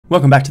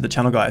Welcome back to the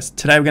channel, guys.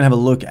 Today we're going to have a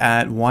look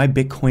at why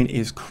Bitcoin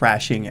is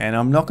crashing, and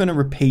I'm not going to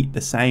repeat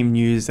the same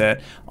news that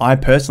I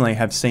personally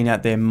have seen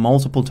out there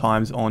multiple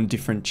times on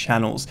different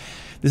channels.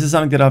 This is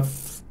something that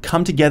I've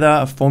come together,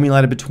 I've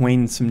formulated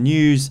between some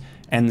news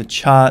and the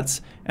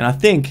charts, and I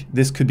think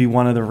this could be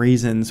one of the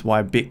reasons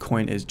why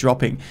Bitcoin is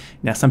dropping.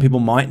 Now, some people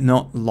might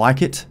not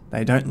like it.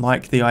 They don't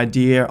like the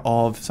idea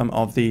of some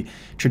of the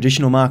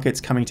traditional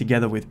markets coming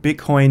together with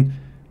Bitcoin.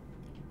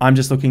 I'm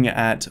just looking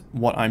at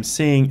what I'm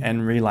seeing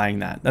and relaying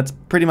that. That's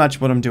pretty much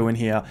what I'm doing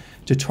here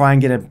to try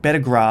and get a better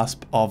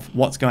grasp of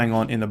what's going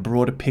on in the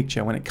broader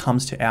picture when it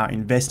comes to our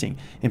investing,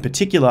 in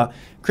particular,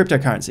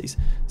 cryptocurrencies.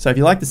 So if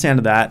you like the sound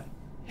of that,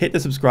 hit the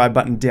subscribe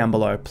button down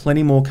below.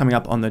 Plenty more coming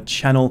up on the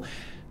channel.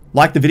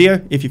 Like the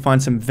video if you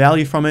find some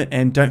value from it,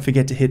 and don't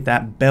forget to hit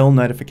that bell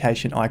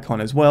notification icon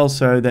as well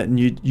so that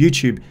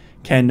YouTube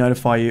can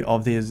notify you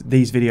of these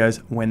videos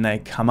when they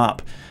come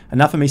up.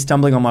 Enough of me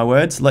stumbling on my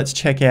words. Let's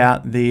check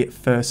out the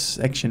first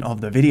section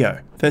of the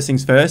video. First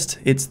things first,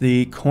 it's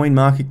the coin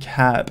market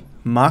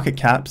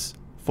caps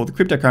for the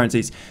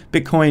cryptocurrencies.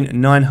 Bitcoin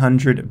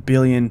 900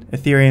 billion,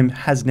 Ethereum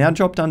has now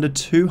dropped under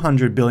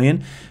 200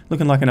 billion,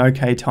 looking like an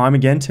okay time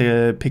again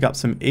to pick up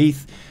some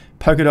ETH.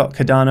 Polkadot,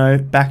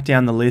 Cardano back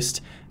down the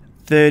list,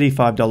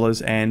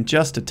 $35 and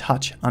just a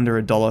touch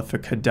under $1 for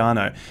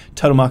Cardano.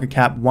 Total market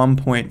cap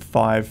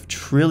 1.5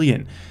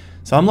 trillion.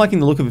 So I'm liking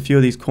the look of a few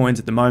of these coins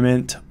at the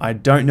moment. I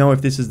don't know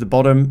if this is the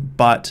bottom,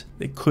 but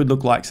it could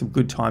look like some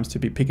good times to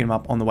be picking them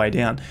up on the way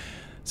down.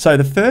 So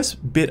the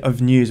first bit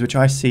of news, which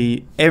I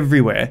see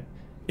everywhere,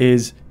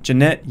 is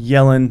Janet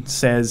Yellen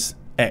says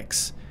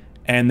X.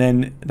 And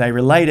then they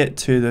relate it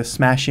to the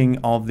smashing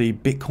of the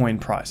Bitcoin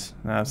price.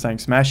 Saying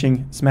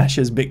smashing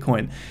smashes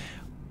Bitcoin.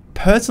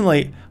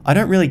 Personally, I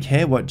don't really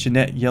care what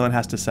Janet Yellen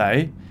has to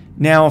say.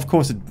 Now, of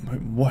course,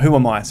 who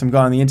am I? Some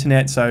guy on the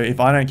internet, so if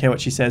I don't care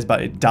what she says,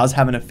 but it does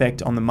have an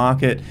effect on the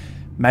market,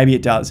 maybe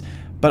it does.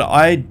 But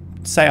I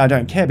say I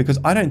don't care because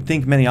I don't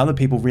think many other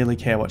people really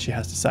care what she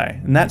has to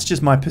say. And that's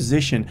just my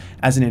position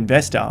as an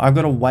investor. I've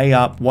got to weigh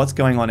up what's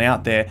going on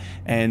out there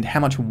and how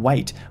much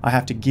weight I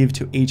have to give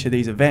to each of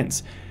these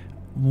events.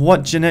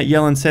 What Janet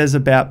Yellen says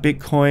about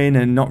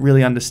Bitcoin and not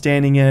really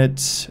understanding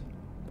it,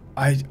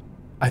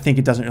 I think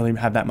it doesn't really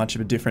have that much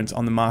of a difference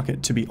on the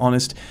market, to be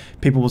honest.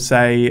 People will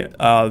say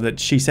that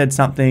she said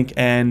something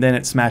and then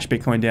it smashed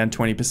Bitcoin down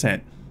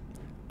 20%.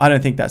 I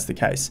don't think that's the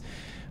case.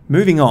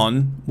 Moving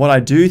on, what I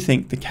do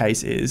think the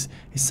case is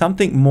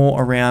something more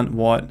around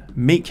what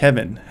Meet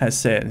Kevin has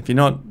said. If you're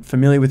not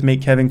familiar with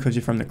Meet Kevin because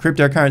you're from the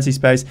cryptocurrency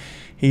space,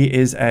 he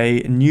is a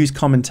news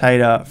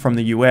commentator from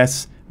the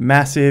US,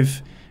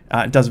 massive,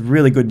 does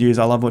really good news.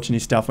 I love watching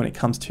his stuff when it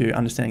comes to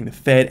understanding the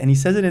Fed, and he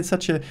says it in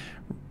such a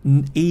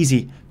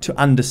easy to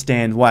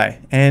understand way.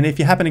 And if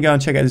you happen to go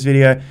and check out this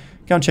video,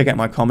 go and check out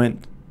my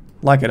comment,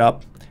 like it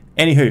up.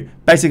 Anywho,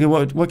 basically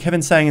what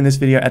Kevin's saying in this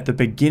video at the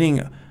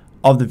beginning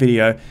of the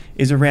video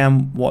is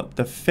around what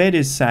the Fed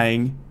is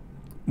saying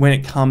when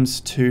it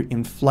comes to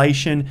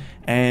inflation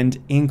and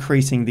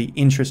increasing the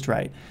interest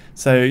rate.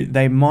 So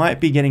they might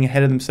be getting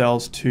ahead of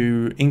themselves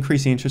to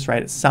increase the interest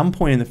rate at some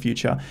point in the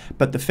future,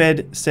 but the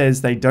Fed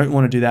says they don't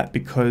want to do that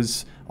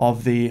because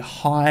of the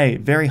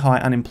very high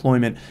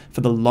unemployment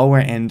for the lower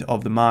end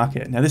of the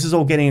market. Now, this is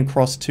all getting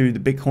across to the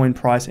Bitcoin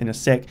price in a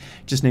sec,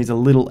 just needs a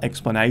little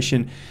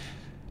explanation.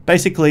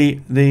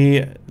 Basically,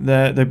 the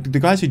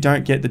guys who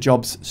don't get the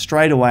jobs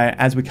straight away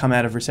as we come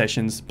out of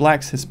recessions,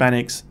 blacks,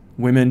 Hispanics,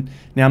 women.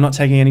 Now, I'm not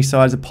taking any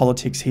sides of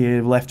politics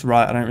here, left,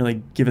 right, I don't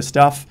really give a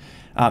stuff.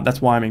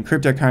 That's why I'm in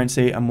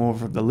cryptocurrency. I'm more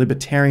of the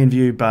libertarian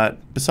view, but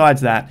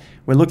besides that,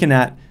 we're looking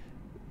at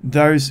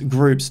those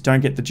groups don't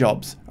get the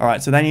jobs. All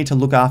right, so they need to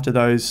look after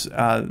those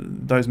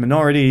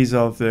minorities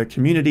of the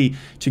community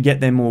to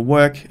get them more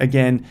work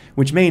again,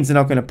 which means they're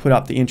not going to put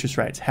up the interest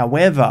rates.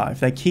 However,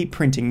 if they keep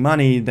printing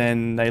money,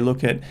 then they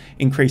look at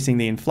increasing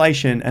the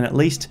inflation, and at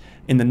least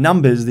in the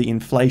numbers, the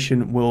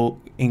inflation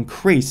will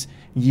increase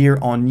year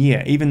on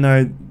year, even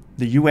though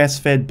the US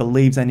Fed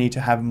believes they need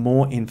to have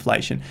more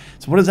inflation.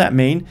 So what does that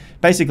mean?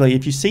 Basically,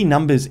 if you see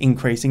numbers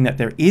increasing, that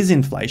there is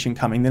inflation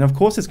coming, then of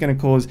course it's going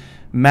to cause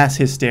mass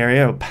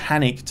hysteria or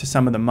panic to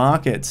some of the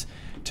markets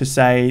to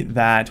say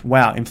that,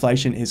 wow,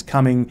 inflation is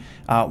coming.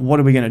 What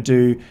are we going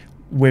to do?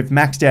 We've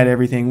maxed out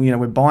everything.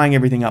 We're buying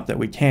everything up that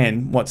we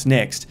can. What's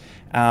next?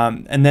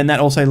 And then that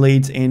also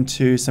leads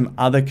into some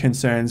other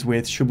concerns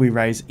with should we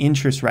raise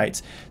interest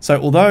rates. So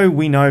although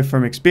we know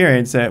from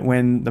experience that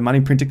when the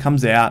money printer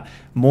comes out,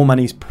 more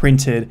money is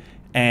printed,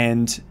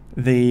 and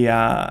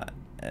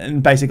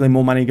and basically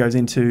more money goes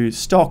into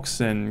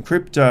stocks and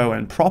crypto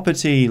and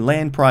property,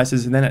 land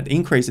prices, and then it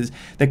increases,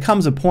 there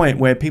comes a point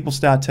where people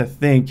start to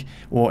think,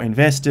 or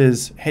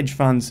investors, hedge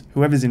funds,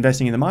 whoever's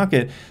investing in the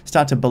market,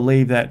 start to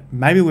believe that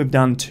maybe we've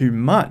done too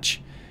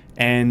much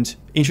and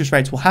interest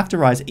rates will have to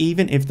rise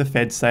even if the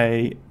Fed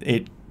say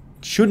it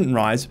shouldn't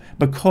rise,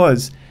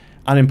 because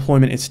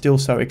unemployment is still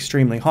so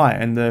extremely high.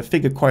 And the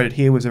figure quoted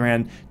here was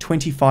around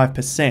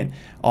 25%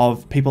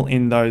 of people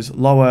in those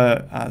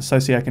lower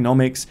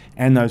socioeconomics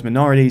and those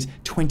minorities,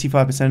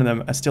 25% of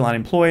them are still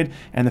unemployed,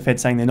 and the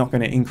Fed's saying they're not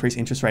going to increase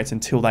interest rates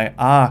until they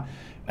are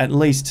at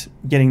least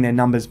getting their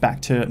numbers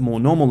back to more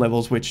normal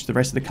levels, which the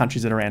rest of the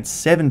country's at around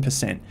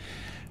 7%.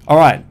 All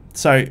right,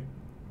 so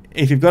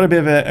if you've got a bit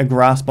of a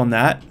grasp on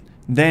that,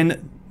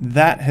 then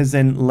that has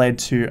then led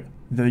to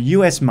the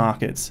US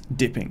markets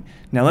dipping.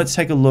 Now let's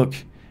take a look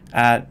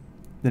at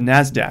the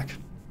Nasdaq.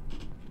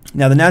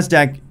 Now the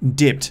Nasdaq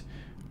dipped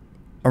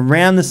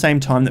around the same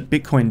time that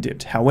Bitcoin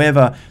dipped.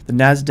 However, the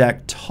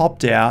Nasdaq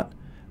topped out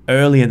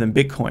earlier than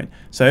Bitcoin.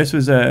 So this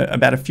was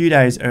about a few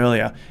days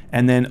earlier.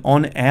 And then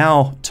on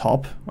our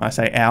top, when I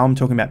say our, I'm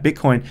talking about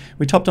Bitcoin,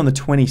 we topped on the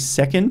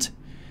 22nd.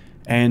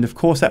 And of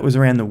course that was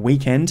around the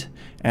weekend,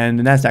 and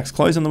the Nasdaq's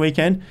closed on the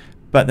weekend,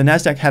 but the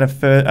Nasdaq had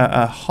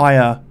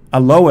a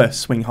lower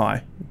swing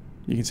high.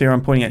 You can see where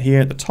I'm pointing at here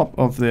at the top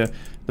of the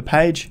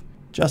page,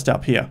 just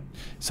up here.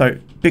 So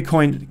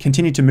Bitcoin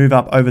continued to move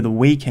up over the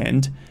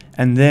weekend,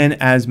 and then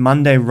as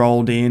Monday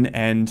rolled in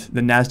and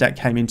the Nasdaq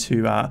came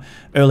into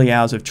early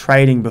hours of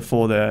trading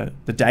before the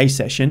day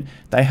session,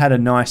 they had a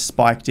nice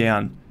spike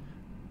down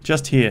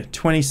just here,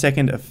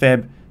 22nd of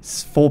Feb,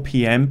 4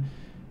 p.m.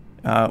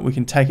 We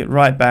can take it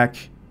right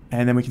back,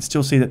 and then we can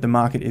still see that the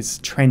market is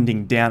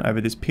trending down over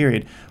this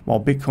period, while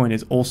Bitcoin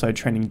is also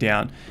trending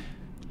down.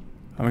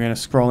 I'm going to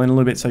scroll in a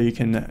little bit so you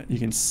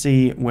can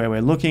see where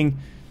we're looking.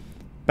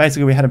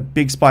 Basically, we had a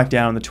big spike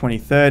down on the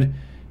 23rd.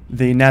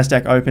 The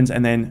Nasdaq opens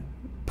and then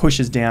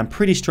pushes down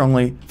pretty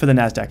strongly for the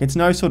Nasdaq. It's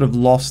no sort of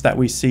loss that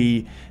we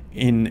see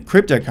in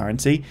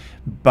cryptocurrency,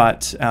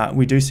 but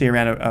we do see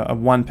around a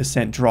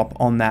 1% drop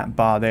on that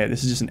bar there.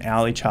 This is just an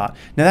hourly chart.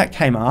 Now that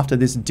came after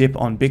this dip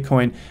on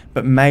Bitcoin,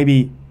 but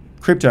maybe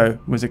crypto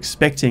was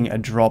expecting a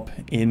drop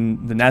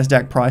in the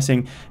Nasdaq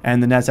pricing,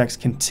 and the Nasdaq's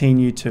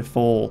continued to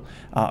fall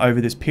over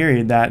this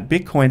period. That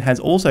Bitcoin has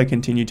also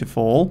continued to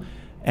fall,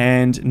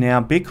 and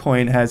now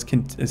Bitcoin has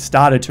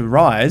started to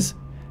rise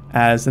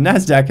as the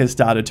Nasdaq has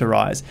started to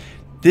rise.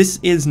 This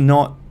is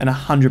not an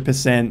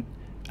 100%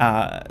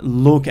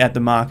 look at the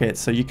market,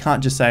 so you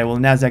can't just say, well,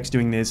 Nasdaq's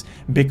doing this,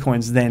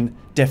 Bitcoin's then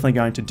definitely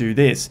going to do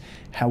this.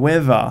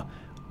 However,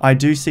 I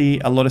do see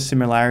a lot of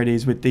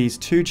similarities with these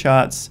two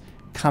charts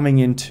coming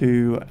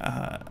into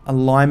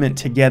alignment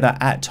together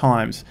at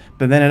times,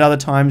 but then at other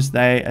times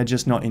they are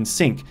just not in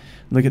sync.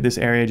 Look at this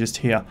area just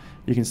here.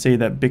 You can see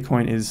that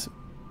Bitcoin is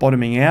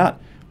bottoming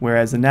out,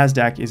 whereas the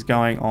Nasdaq is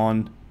going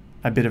on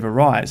a bit of a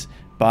rise.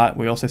 But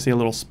we also see a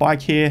little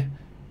spike here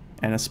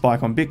and a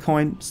spike on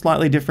Bitcoin,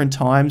 slightly different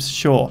times,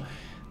 sure.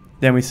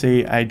 Then we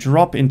see a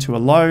drop into a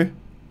low.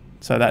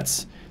 So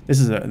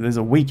there's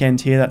a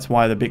weekend here. That's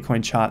why the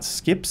Bitcoin chart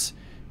skips,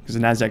 because the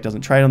Nasdaq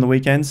doesn't trade on the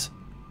weekends.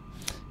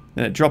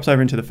 Then it drops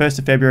over into the 1st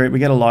of February, we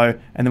get a low,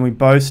 and then we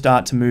both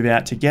start to move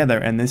out together.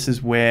 And this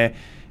is where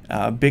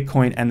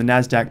Bitcoin and the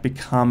Nasdaq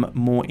become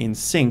more in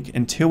sync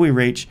until we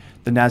reach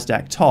the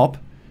Nasdaq top,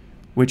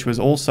 which was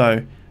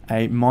also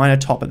a minor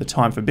top at the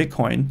time for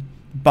Bitcoin.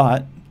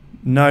 But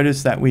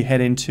notice that we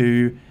head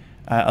into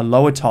a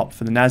lower top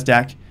for the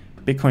Nasdaq.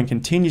 Bitcoin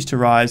continues to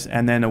rise,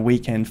 and then a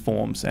weekend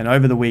forms. And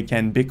over the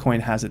weekend, Bitcoin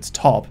has its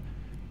top,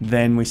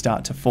 then we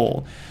start to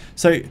fall.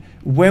 So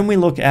when we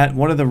look at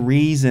what are the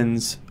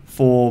reasons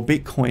for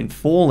Bitcoin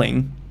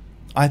falling,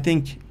 I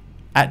think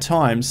at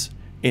times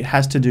it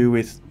has to do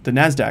with the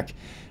Nasdaq.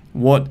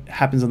 What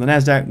happens on the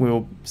Nasdaq,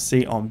 we'll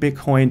see on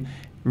Bitcoin.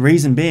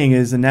 Reason being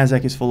is the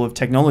Nasdaq is full of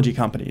technology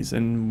companies.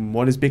 And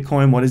what is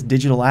Bitcoin? What is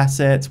digital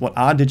assets? What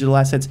are digital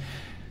assets?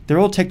 They're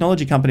all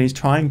technology companies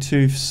trying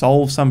to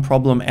solve some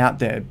problem out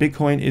there.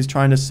 Bitcoin is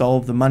trying to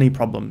solve the money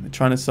problem. They're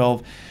trying to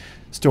solve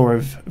store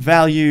of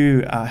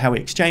value, how we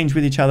exchange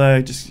with each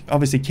other, just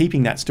obviously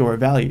keeping that store of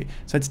value.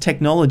 So it's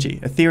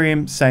technology.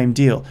 Ethereum, same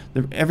deal.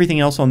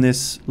 Everything else on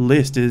this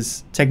list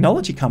is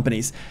technology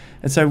companies.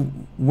 And so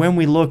when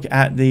we look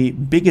at the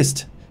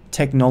biggest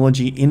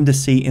technology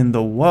index in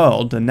the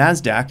world, the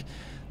Nasdaq,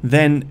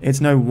 then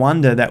it's no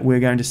wonder that we're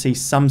going to see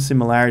some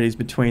similarities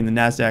between the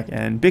Nasdaq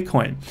and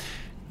Bitcoin.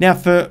 Now,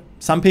 for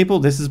some people,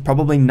 this is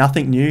probably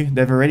nothing new.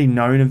 They've already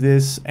known of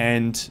this,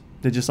 and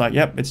they're just like,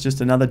 yep, it's just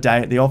another day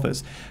at the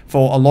office.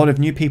 For a lot of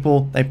new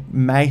people, they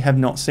may have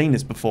not seen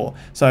this before.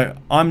 So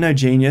I'm no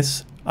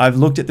genius. I've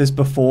looked at this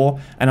before,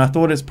 and I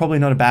thought it's probably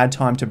not a bad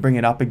time to bring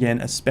it up again,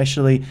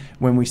 especially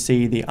when we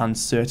see the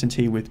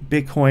uncertainty with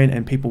Bitcoin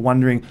and people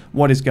wondering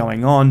what is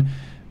going on.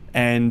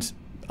 And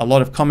a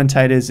lot of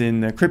commentators in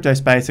the crypto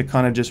space are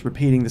kind of just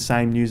repeating the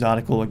same news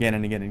article again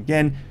and again and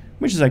again,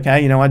 which is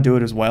okay. You know, I do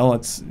it as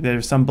well.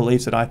 There's some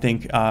beliefs that I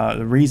think are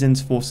the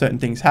reasons for certain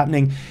things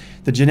happening.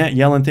 The Janet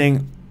Yellen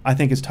thing, I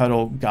think is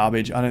total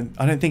garbage. I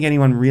don't think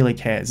anyone really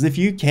cares. If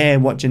you care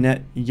what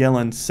Janet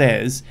Yellen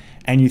says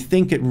and you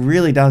think it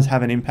really does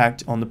have an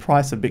impact on the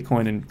price of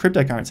Bitcoin and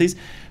cryptocurrencies,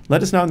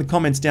 let us know in the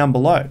comments down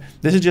below.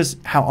 This is just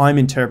how I'm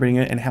interpreting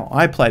it and how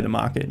I play the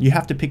market. You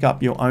have to pick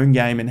up your own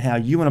game and how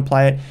you want to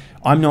play it.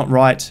 I'm not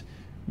right.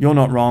 You're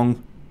not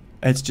wrong.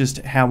 It's just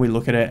how we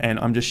look at it, and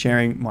I'm just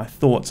sharing my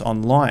thoughts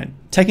online.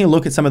 Taking a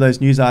look at some of those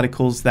news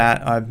articles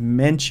that I've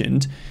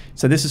mentioned.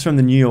 So this is from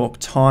the New York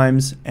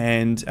Times,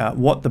 and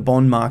what the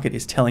bond market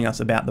is telling us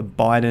about the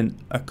Biden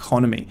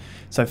economy.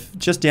 So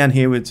just down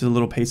here, it's a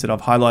little piece that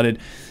I've highlighted.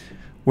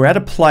 We're at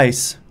a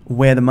place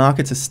where the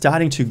markets are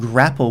starting to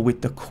grapple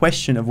with the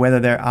question of whether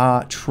there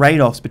are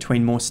trade-offs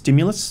between more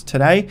stimulus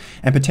today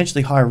and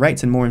potentially higher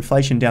rates and more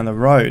inflation down the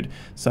road.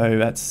 So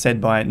that's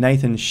said by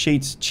Nathan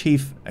Sheets,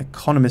 chief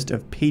economist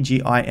of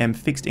PGIM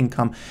Fixed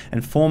Income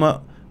and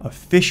former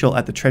official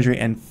at the Treasury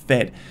and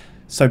Fed.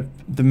 So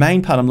the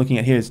main part I'm looking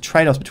at here is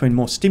trade-offs between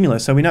more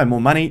stimulus. So we know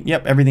more money,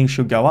 yep, everything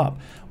should go up,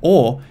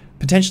 or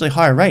potentially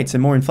higher rates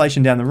and more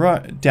inflation down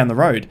the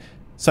road.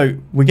 So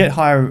we get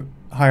higher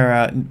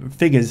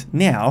figures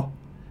now,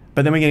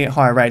 but then we're going to get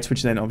higher rates,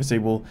 which then obviously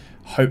will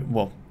hope,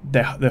 well,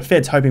 the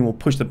Fed's hoping will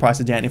push the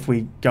prices down if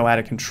we go out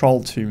of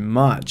control too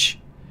much,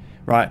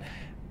 right?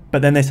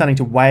 But then they're starting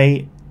to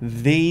weigh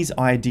these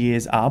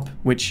ideas up,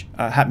 which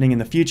are happening in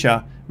the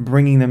future,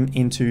 bringing them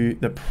into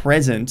the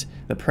present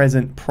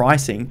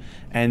pricing,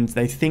 and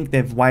they think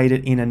they've weighed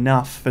it in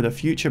enough for the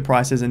future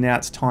prices, and now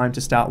it's time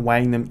to start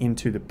weighing them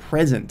into the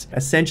present.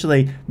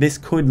 Essentially, this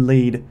could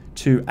lead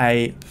to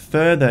a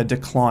further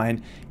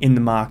decline in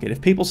the market. If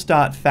people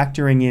start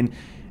factoring in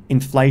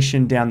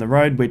inflation down the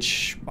road,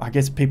 which I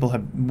guess people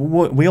have,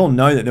 we all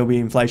know that there'll be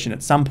inflation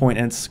at some point,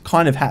 and it's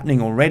kind of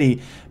happening already,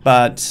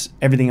 but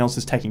everything else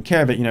is taking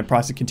care of it. You know,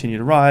 prices continue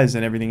to rise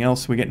and everything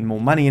else, we're getting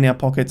more money in our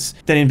pockets.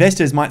 Then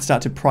investors might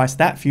start to price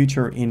that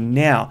future in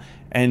now.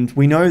 And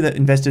we know that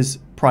investors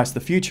price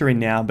the future in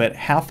now, but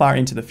how far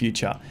into the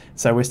future?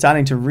 So we're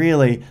starting to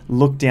really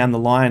look down the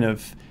line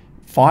of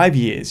 5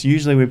 years.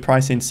 Usually we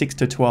price in 6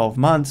 to 12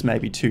 months,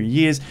 maybe 2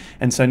 years.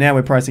 And so now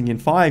we're pricing in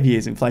 5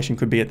 years. Inflation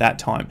could be at that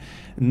time.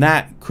 And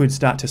that could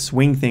start to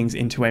swing things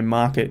into a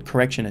market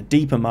correction, a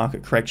deeper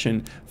market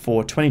correction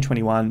for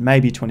 2021,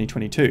 maybe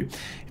 2022.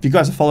 If you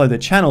guys follow the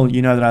channel,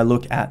 you know that I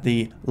look at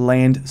the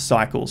land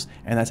cycles,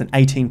 and that's an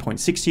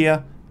 18.6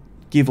 year,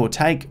 give or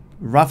take,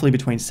 roughly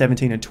between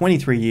 17 and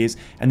 23 years.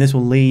 And this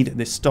will lead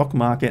the stock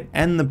market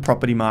and the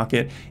property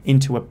market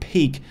into a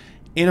peak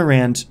in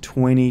around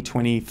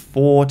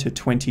 2024 to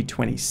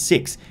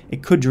 2026.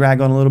 It could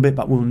drag on a little bit,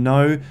 but we'll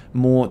know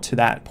more to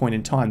that point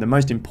in time. The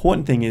most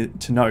important thing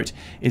to note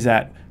is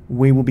that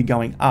we will be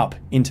going up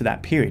into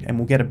that period, and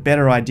we'll get a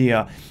better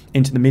idea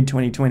into the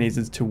mid-2020s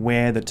as to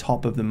where the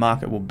top of the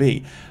market will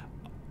be.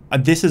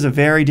 This is a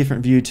very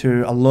different view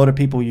to a lot of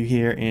people you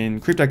hear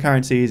in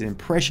cryptocurrencies, in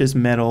precious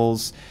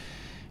metals,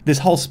 this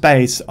whole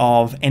space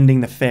of ending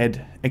the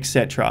Fed,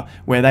 etc.,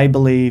 where they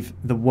believe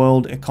the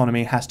world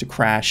economy has to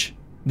crash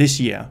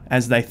this year,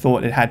 as they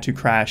thought it had to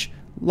crash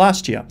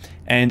last year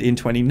and in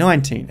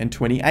 2019 and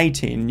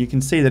 2018. You can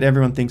see that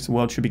everyone thinks the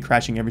world should be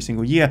crashing every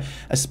single year,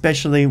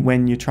 especially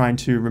when you're trying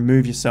to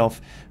remove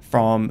yourself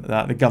from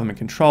the government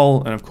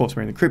control. And of course,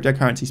 we're in the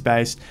cryptocurrency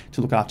space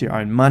to look after your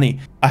own money.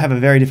 I have a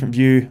very different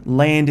view.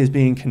 Land is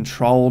being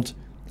controlled.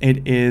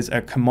 It is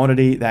a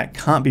commodity that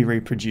can't be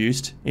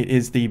reproduced. It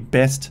is the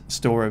best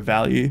store of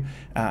value,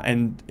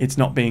 and it's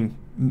not being,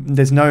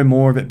 there's no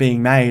more of it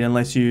being made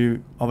unless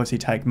you obviously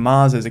take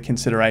Mars as a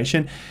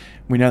consideration.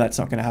 We know that's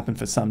not going to happen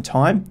for some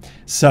time.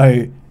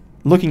 So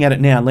looking at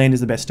it now, land is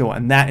the best store,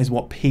 and that is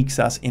what peaks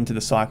us into the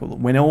cycle.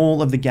 When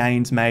all of the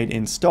gains made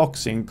in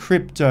stocks, in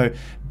crypto,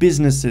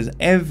 businesses,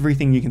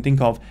 everything you can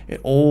think of, it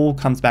all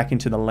comes back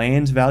into the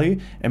land value.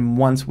 And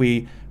once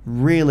we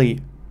really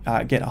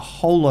get a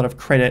whole lot of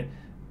credit,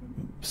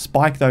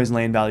 spike those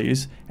land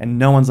values, and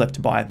no one's left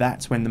to buy,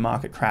 that's when the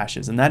market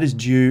crashes. And that is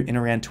due in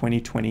around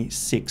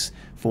 2026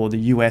 for the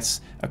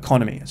US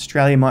economy.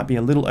 Australia might be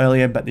a little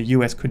earlier, but the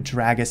US could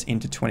drag us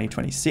into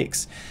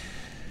 2026.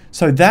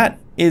 So that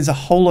is a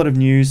whole lot of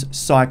news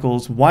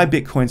cycles, why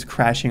Bitcoin's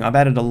crashing. I've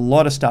added a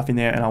lot of stuff in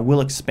there, and I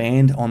will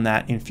expand on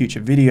that in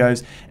future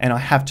videos. And I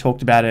have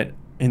talked about it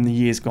in the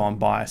years gone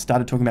by. I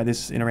started talking about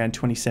this in around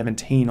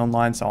 2017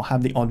 online, so I'll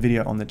have the odd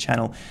video on the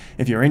channel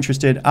if you're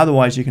interested.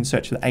 Otherwise, you can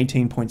search for the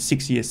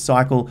 18.6 year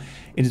cycle.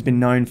 It has been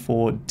known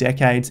for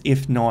decades,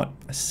 if not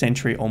a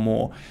century or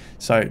more.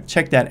 So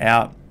check that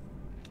out.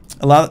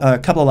 A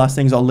couple of last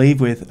things I'll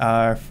leave with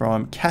are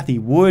from Kathy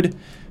Wood,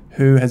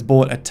 who has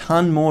bought a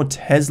ton more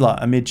Tesla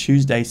amid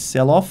Tuesday's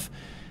sell-off.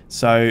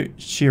 So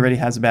she already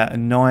has about a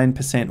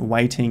 9%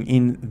 weighting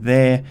in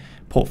their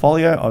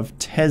portfolio of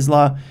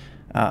Tesla.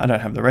 I don't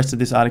have the rest of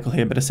this article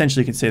here, but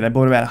essentially you can see they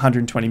bought about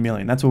 120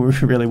 million. That's what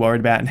we're really worried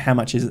about, and how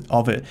much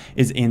of it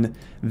is in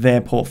their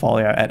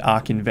portfolio at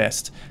ARK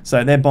Invest.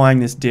 So they're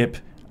buying this dip.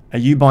 Are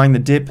you buying the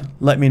dip?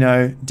 Let me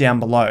know down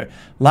below.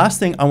 Last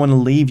thing I want to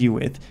leave you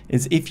with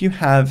is, if you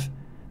have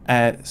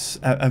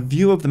a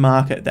view of the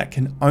market that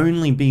can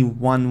only be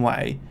one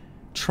way,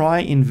 try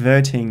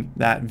inverting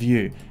that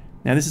view.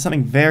 Now, this is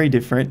something very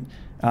different.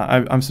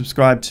 I'm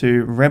subscribed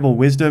to Rebel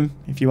Wisdom.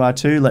 If you are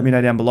too, let me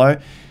know down below.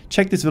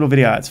 Check this little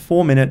video out. It's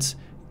 4 minutes.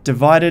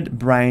 Divided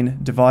Brain,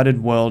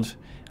 Divided World,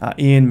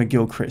 Ian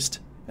McGilchrist.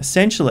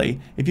 Essentially,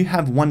 if you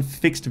have one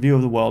fixed view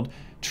of the world,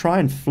 try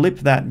and flip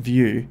that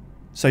view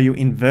so you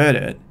invert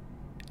it,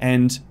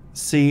 and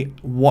see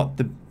what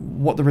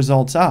the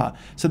results are,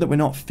 so that we're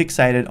not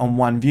fixated on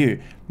one view.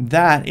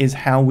 That is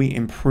how we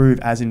improve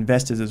as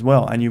investors as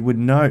well. And you would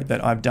note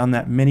that I've done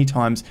that many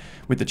times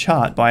with the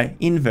chart by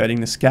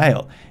inverting the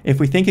scale. If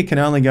we think it can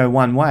only go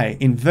one way,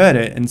 invert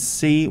it and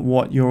see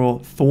what your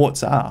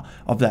thoughts are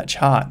of that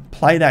chart.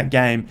 Play that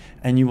game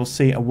and you will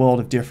see a world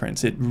of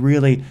difference. It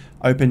really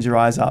opens your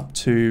eyes up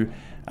to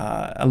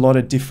a lot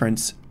of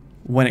difference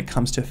when it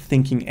comes to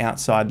thinking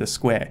outside the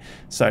square.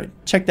 So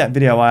check that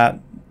video out.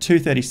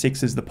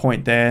 2:36 is the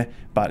point there,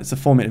 but it's a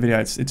 4-minute video.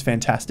 It's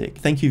fantastic.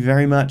 Thank you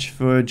very much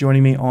for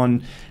joining me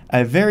on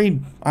a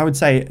very, I would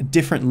say,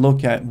 different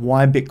look at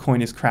why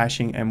Bitcoin is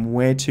crashing and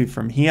where to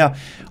from here.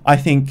 I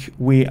think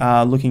we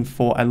are looking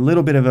for a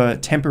little bit of a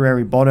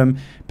temporary bottom.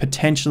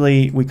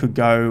 Potentially we could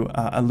go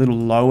a little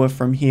lower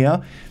from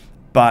here,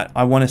 but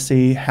I want to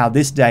see how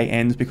this day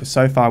ends, because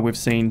so far we've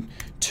seen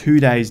 2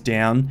 days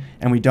down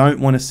and we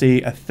don't want to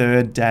see a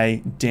 3rd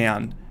day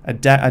down. A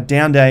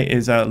down day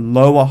is a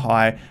lower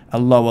high, a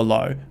lower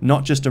low,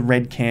 not just a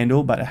red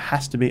candle, but it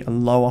has to be a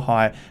lower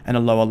high and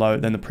a lower low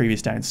than the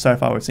previous day. And so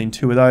far we've seen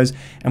 2 of those,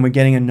 and we're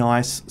getting a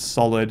nice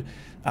solid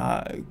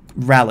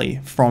rally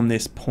from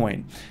this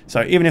point.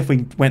 So even if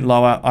we went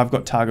lower, I've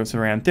got targets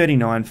around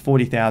 39,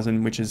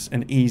 40,000, which is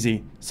an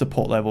easy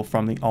support level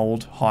from the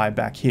old high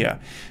back here.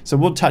 So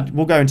we'll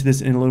go into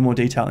this in a little more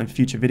detail in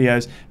future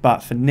videos, but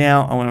for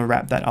now I want to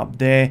wrap that up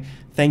there.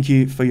 Thank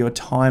you for your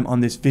time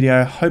on this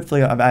video.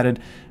 Hopefully I've added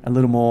a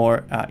little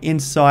more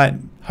insight,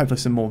 hopefully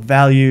some more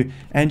value,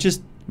 and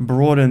just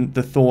broaden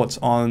the thoughts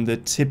on the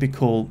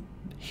typical,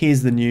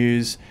 here's the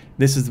news,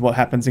 this is what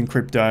happens in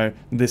crypto,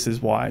 this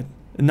is why.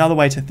 Another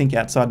way to think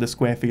outside the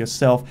square for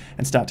yourself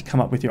and start to come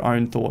up with your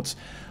own thoughts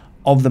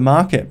of the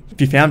market. If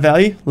you found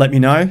value, let me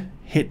know.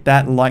 Hit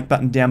that like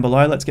button down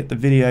below. Let's get the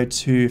video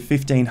to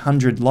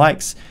 1,500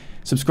 likes.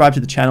 Subscribe to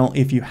the channel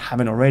if you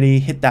haven't already.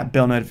 Hit that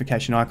bell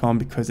notification icon,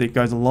 because it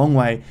goes a long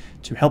way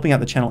to helping out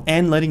the channel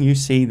and letting you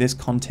see this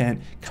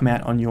content come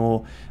out on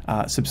your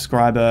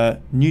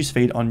subscriber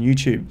newsfeed on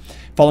YouTube.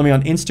 Follow me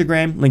on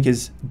Instagram. Link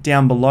is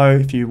down below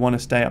if you want to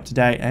stay up to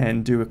date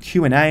and do a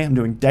Q&A. I'm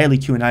doing daily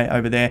Q&A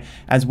over there,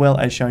 as well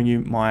as showing you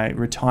my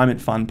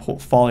retirement fund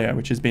portfolio,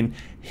 which has been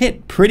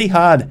hit pretty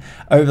hard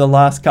over the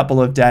last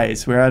couple of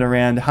days. We're at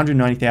around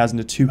 190,000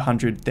 to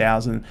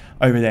 200,000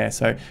 over there.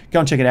 So go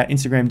and check it out.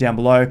 Instagram down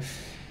below.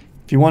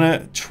 If you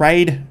want to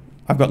trade,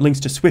 I've got links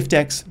to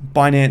SwiftX,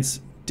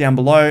 Binance down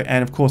below,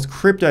 and of course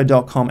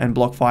crypto.com and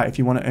BlockFi if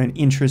you want to earn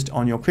interest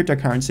on your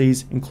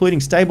cryptocurrencies, including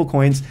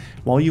stablecoins,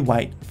 while you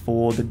wait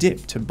for the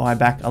dip to buy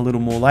back a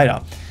little more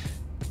later.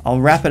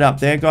 I'll wrap it up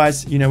there,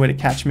 guys. You know where to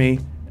catch me.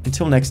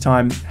 Until next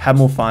time, have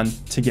more fun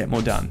to get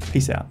more done.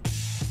 Peace out.